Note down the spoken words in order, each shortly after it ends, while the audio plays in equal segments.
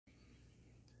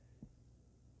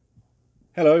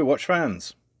Hello watch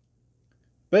fans,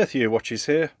 Berthier Watches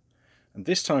here, and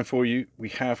this time for you we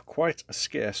have quite a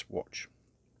scarce watch.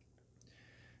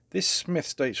 This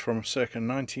Smiths dates from circa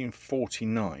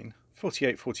 1949,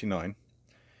 48-49,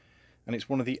 and it's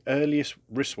one of the earliest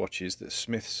wristwatches that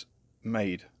Smiths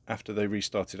made after they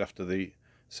restarted after the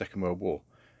Second World War.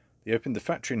 They opened the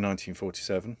factory in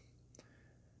 1947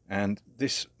 and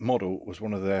this model was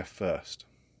one of their first.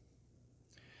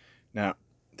 Now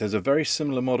there's a very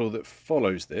similar model that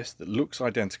follows this that looks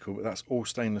identical, but that's all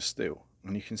stainless steel,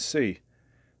 and you can see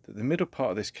that the middle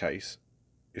part of this case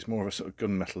is more of a sort of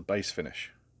gunmetal base finish.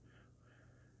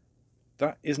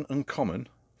 That isn't uncommon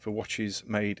for watches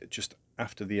made just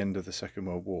after the end of the Second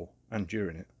World War and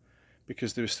during it,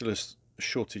 because there was still a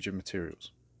shortage of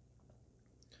materials.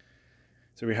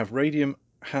 So we have radium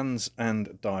hands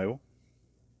and dial.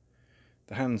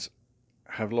 The hands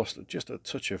have lost just a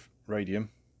touch of radium,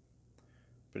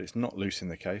 but it's not loose in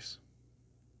the case.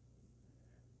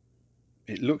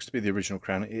 It looks to be the original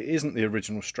crown. It isn't the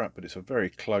original strap, but it's a very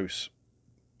close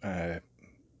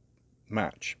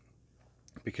match,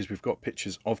 because we've got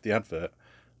pictures of the advert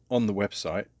on the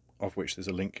website, of which there's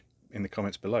a link in the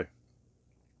comments below.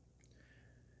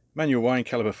 Manual wiring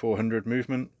caliber 400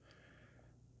 movement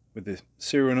with the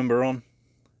serial number on.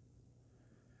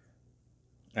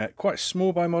 Quite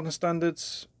small by modern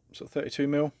standards, sort of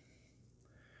 32mm,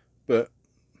 but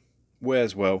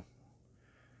wears well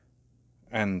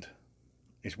and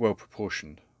is well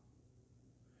proportioned.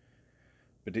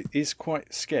 But it is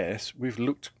quite scarce. We've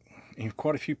looked in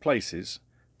quite a few places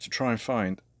to try and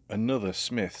find another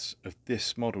Smiths of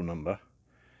this model number,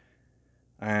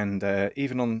 and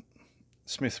even on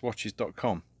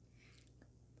smithswatches.com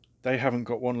they haven't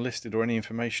got one listed or any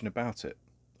information about it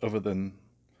other than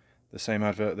the same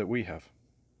advert that we have.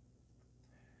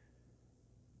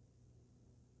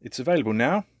 It's available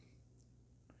now.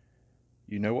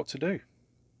 You know what to do.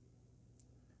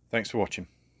 Thanks for watching.